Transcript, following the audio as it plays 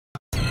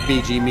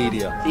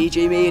BGMedia.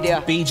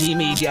 BGMedia.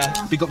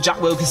 BGMedia. Big up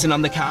Jack Wilkinson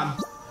on the cam.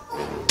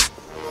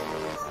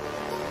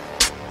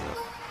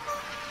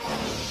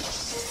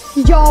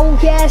 Yo,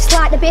 yes,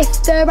 like the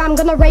bifter, I'm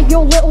gonna rape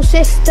your little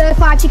sister.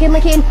 5 chicken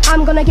licking,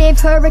 I'm gonna give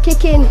her a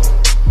kicking.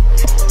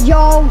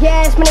 Yo,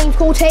 yes, my name's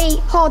called Tate.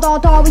 Hard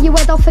with your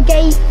head off a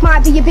gate.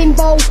 Might be a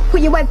bimbo,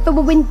 put your head through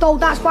a window,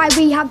 that's why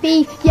we have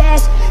beef.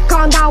 Yes,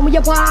 calm down with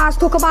your blast.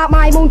 Talk about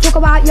my mum, talk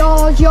about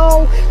yours.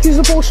 Yo, use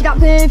the bullshit at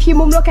birth. Your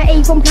mum look at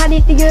 8 from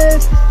planet the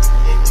earth.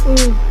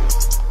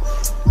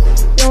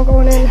 You're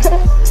going in.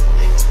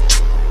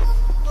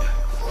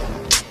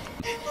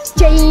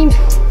 James,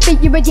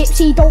 think you're a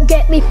gypsy, don't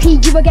get lippy.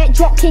 You will get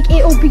drop kick,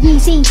 it'll be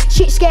easy.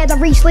 Shit scared of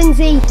Reese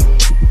Lindsay.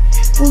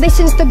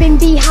 Listens to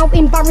Bimby, how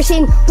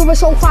embarrassing. Brother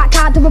so fat,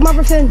 can't do a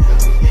marathon.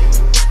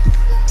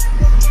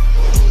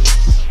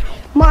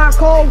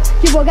 Marco,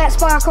 you will get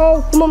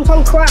sparkle. Your mum's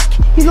on crack,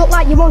 you look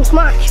like your mum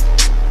smack.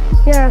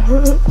 Yeah.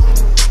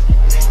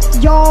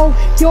 Yo,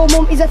 your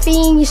mum is a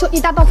fiend. You suck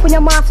your dad off when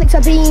your mouth flicks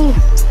a bean.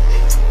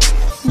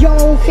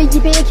 Yo, think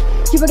you big,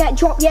 you will get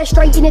dropped, yeah,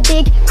 straight in a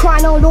dig.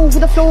 Crying all over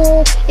the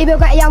floor, it will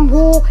get a yam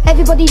raw.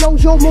 Everybody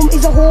knows your mum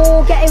is a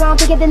whore. Getting around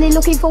Piccadilly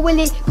looking for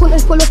Willie.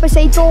 Punters pull up and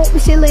say don't be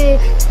silly.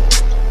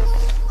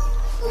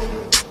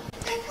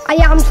 I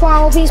am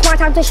 12, it's my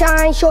time to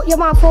shine. Shut your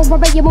mouth or I'll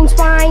break your mum's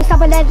spine. Stab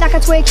her head like a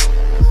twig.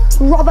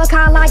 Rob a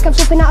car like I'm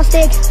something out a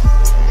stick.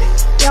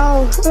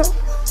 Yo.